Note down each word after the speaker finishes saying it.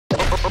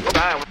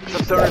Alright,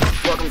 what's up,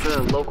 stoners? Welcome to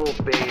the local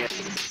band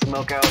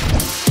Smokeout.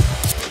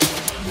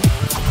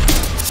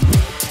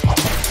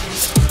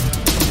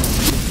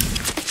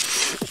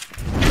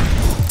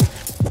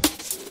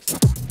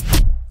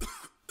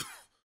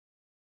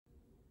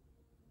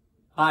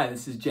 Hi,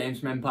 this is James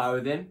from Empire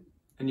Within,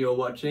 and you're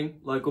watching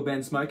local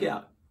band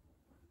Smokeout.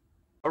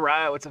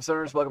 Alright, what's up,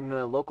 stoners? Welcome to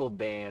the local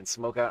band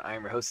Smokeout. I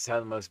am your host,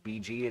 Tyler the Most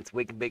BG. It's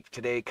Wake and Bake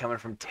today, coming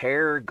from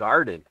Terror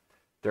Garden.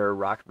 They're a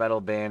rock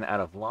metal band out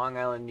of Long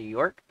Island, New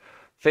York.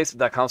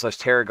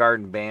 Facebook.com/Terror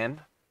Garden Band.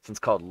 This one's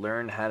called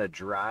Learn How to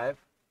Drive.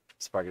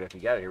 Spark it if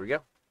you got it. Here we go.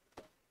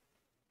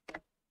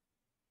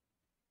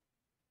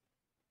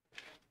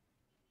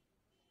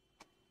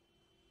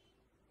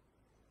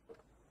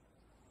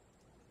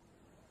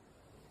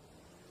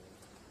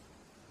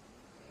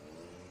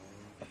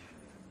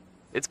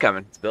 It's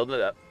coming. It's building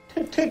it up.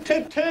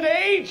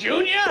 Today,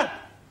 Junior?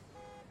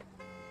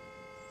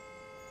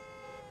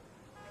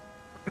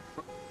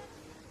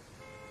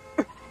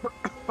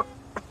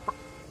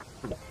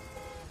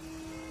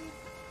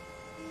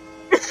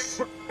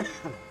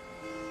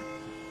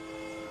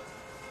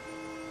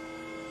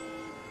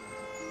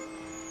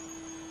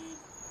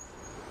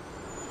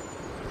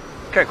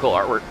 Kind of cool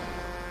artwork.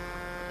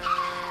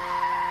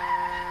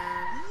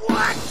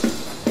 What?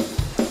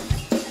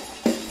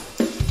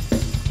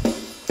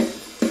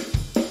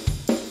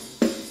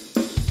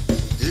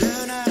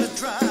 Learn how to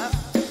drive,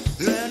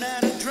 learn how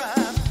to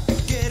drive,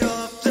 get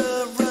off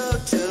the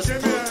road, just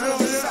pull to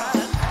the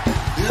side.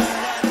 Learn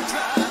how to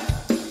drive,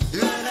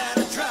 learn how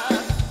to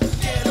drive,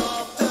 get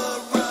off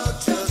the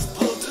road, just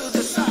pull to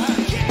the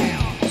side.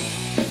 Yeah!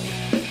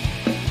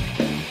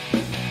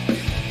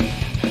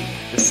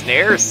 The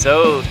snare is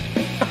so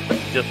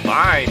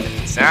defined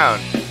in sound.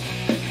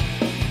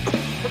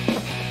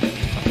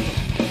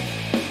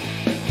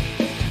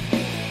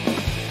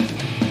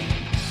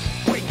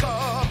 Wake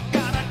up,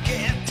 gotta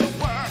get to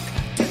work,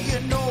 do you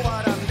know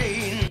what I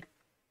mean?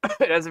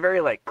 It has a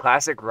very like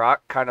classic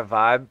rock kind of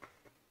vibe,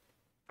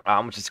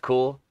 which is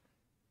cool.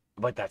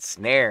 But that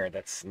snare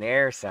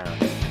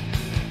sound.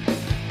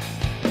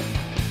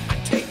 I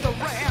take the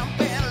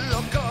ramp and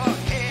look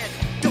ahead,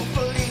 don't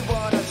believe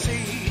what I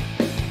see.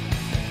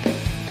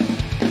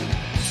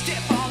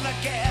 Step on the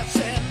gas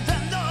and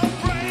then the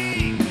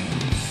brake.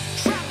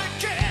 Traffic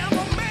jam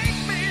will make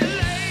me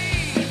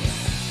late.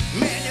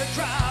 Man, you're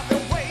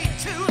driving way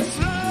too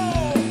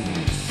slow.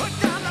 Put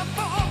down the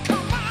phone,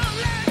 come on,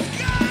 let's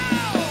go.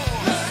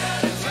 Learn how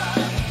to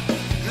drive,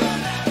 learn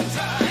how to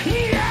drive.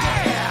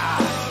 Yeah!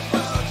 The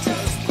road,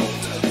 just pull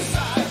to the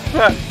side.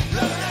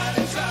 Learn how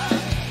to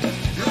drive,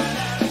 learn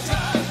how to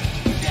drive.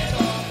 Get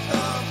off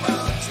the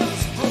road,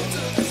 just pull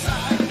to the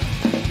side.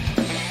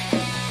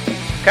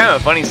 Kind of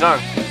a funny song.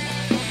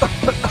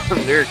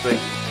 Lyrically.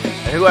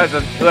 And who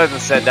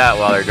hasn't said that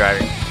while they're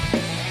driving?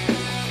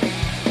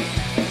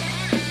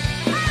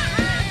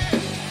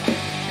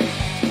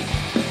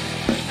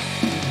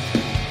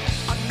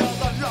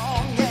 Another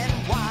long and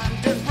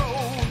winding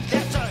road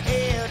that's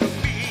ahead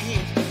of me.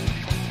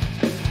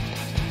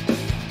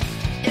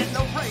 And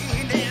the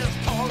rain is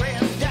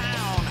pouring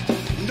down,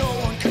 no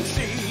one can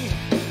see.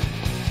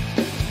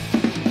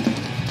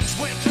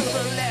 Swear to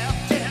the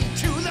left and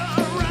to the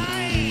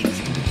right.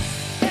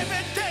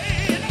 Every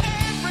day and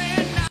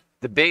every night.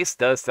 The bass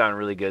does sound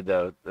really good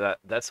though.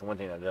 That's the one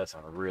thing that does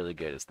sound really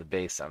good is the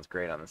bass sounds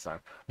great on this song.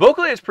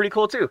 Vocally it's pretty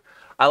cool too.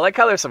 I like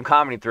how there's some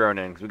comedy thrown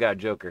in because we got a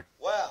Joker.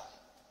 Well,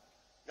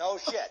 no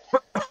shit.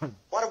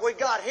 What have we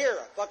got here?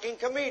 A fucking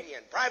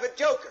comedian, private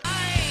joker.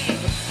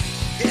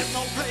 There's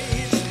no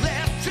place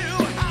left to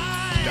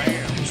hide.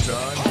 Damn,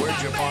 son,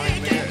 where'd you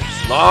find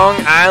this? Long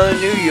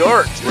Island, New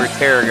York is where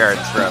Terror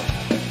Garden's from.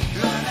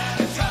 Learn how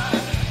to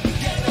drive,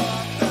 get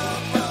off the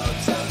road,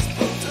 just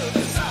pull to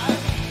the side.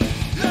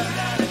 Learn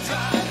how to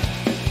drive,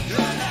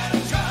 learn how to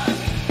drive,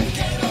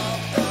 get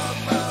off the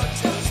road,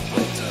 just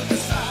pull to the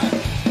side.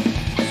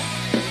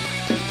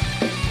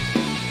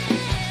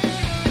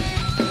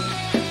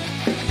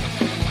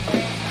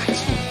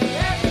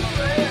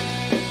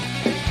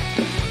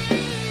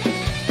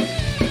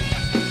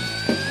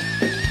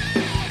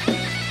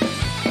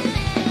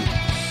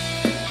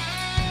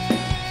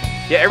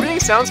 Yeah, everything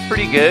sounds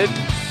pretty good.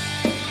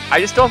 I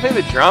just don't think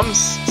the drums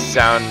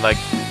sound like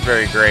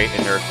very great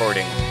in the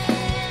recording.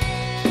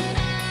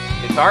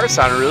 Guitars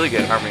sound really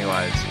good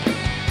harmony-wise.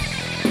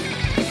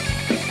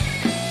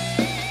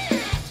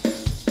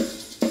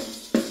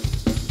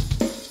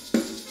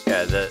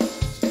 Yeah,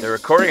 the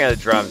recording of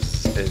the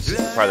drums is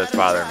the part that's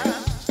bothering me.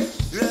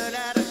 Learn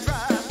how to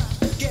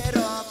drive, get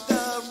off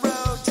the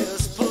road,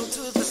 just pull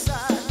to the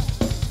side.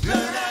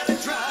 Learn how to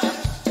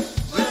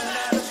drive, learn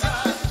how to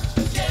drive,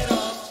 get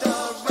off the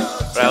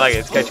road. But I like it,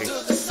 it's catchy. To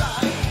the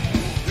side.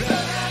 Learn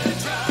how to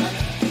drive,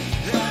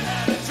 learn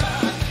how to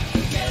drive,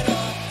 get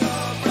off the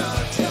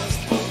road, just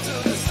pull to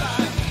the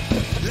side.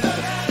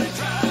 Learn how to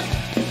drive,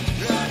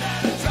 learn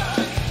how to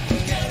drive,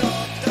 get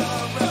off the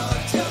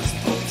road, just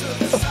pull to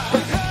the side.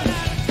 Learn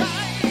how to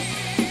drive.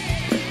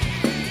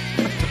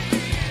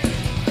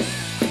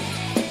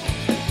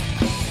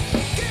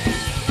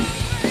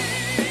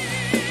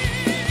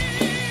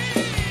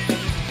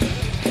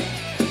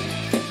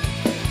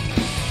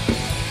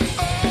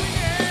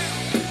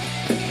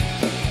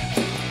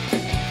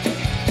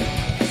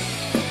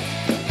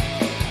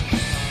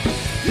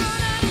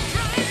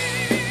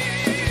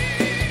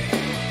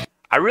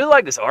 I really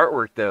like this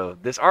artwork, though.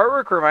 This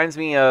artwork reminds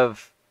me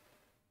of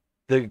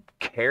the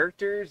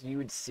characters you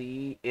would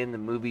see in the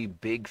movie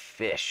Big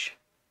Fish.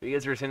 Have you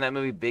guys ever seen that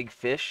movie Big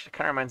Fish? It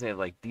kind of reminds me of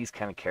like these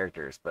kind of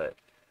characters, but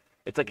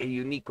it's like a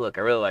unique look.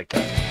 I really like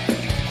that.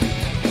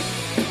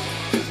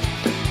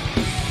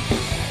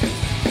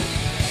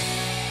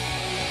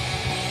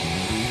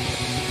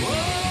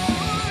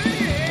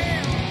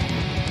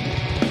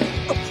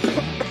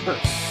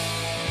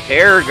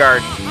 Terror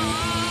Garden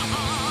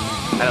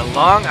out of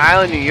Long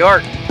Island, New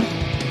York.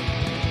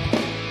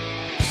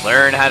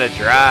 Learn how to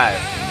drive.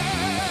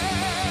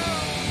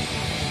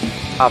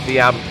 Off the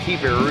album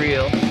Keep It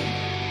Real.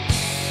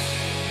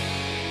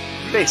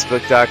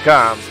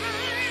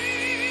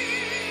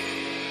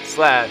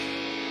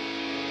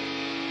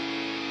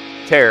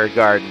 Facebook.com/Terror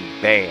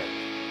Garden Band.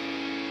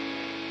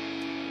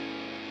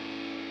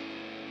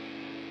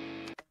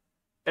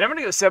 And I'm going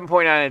to go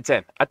 7.9 out of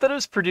 10. I thought it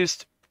was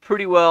produced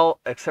pretty well,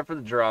 except for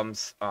the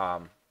drums.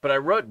 But I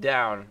wrote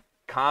down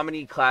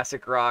comedy,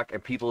 classic rock,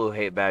 and people who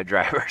hate bad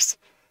drivers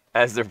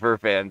as their fur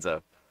fans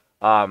of.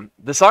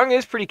 The song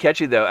is pretty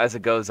catchy, though, as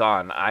it goes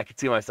on. I could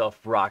see myself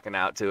rocking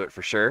out to it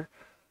for sure.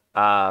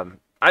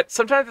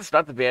 Sometimes it's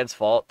not the band's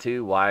fault,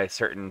 too, why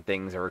certain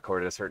things are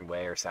recorded a certain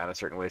way or sound a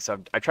certain way.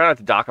 So I try not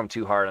to dock them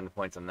too hard on the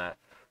points on that.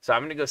 So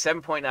I'm going to go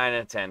 7.9 out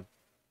of 10.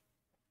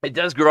 It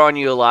does grow on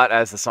you a lot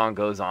as the song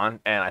goes on,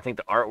 and I think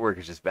the artwork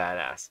is just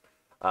badass.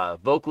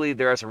 Vocally,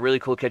 there are some really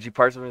cool catchy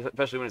parts,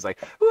 especially when it's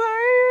like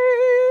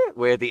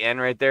way at the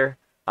end right there.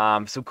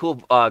 Some cool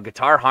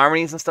guitar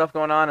harmonies and stuff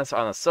going on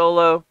on the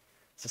solo.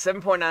 So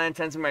 7.9 out of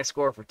 10 is my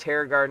score for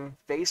Terror Garden.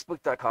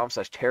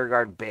 Facebook.com/Terror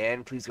Garden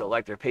Band. Please go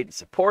like their page to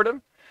support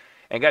them.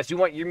 And guys, do you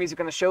want your music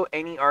on the show?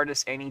 Any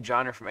artist, any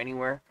genre from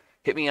anywhere?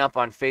 Hit me up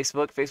on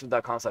Facebook,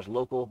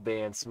 Facebook.com/local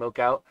band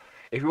Smokeout.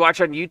 If you watch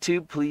on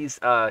YouTube, please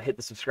hit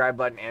the subscribe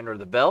button and or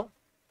the bell.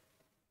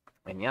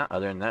 And yeah,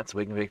 other than that, it's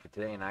Wake and Bake for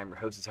today. And I'm your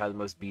host, Tyler the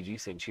Most BG,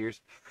 saying cheers,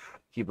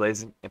 keep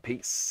blazing, and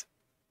peace.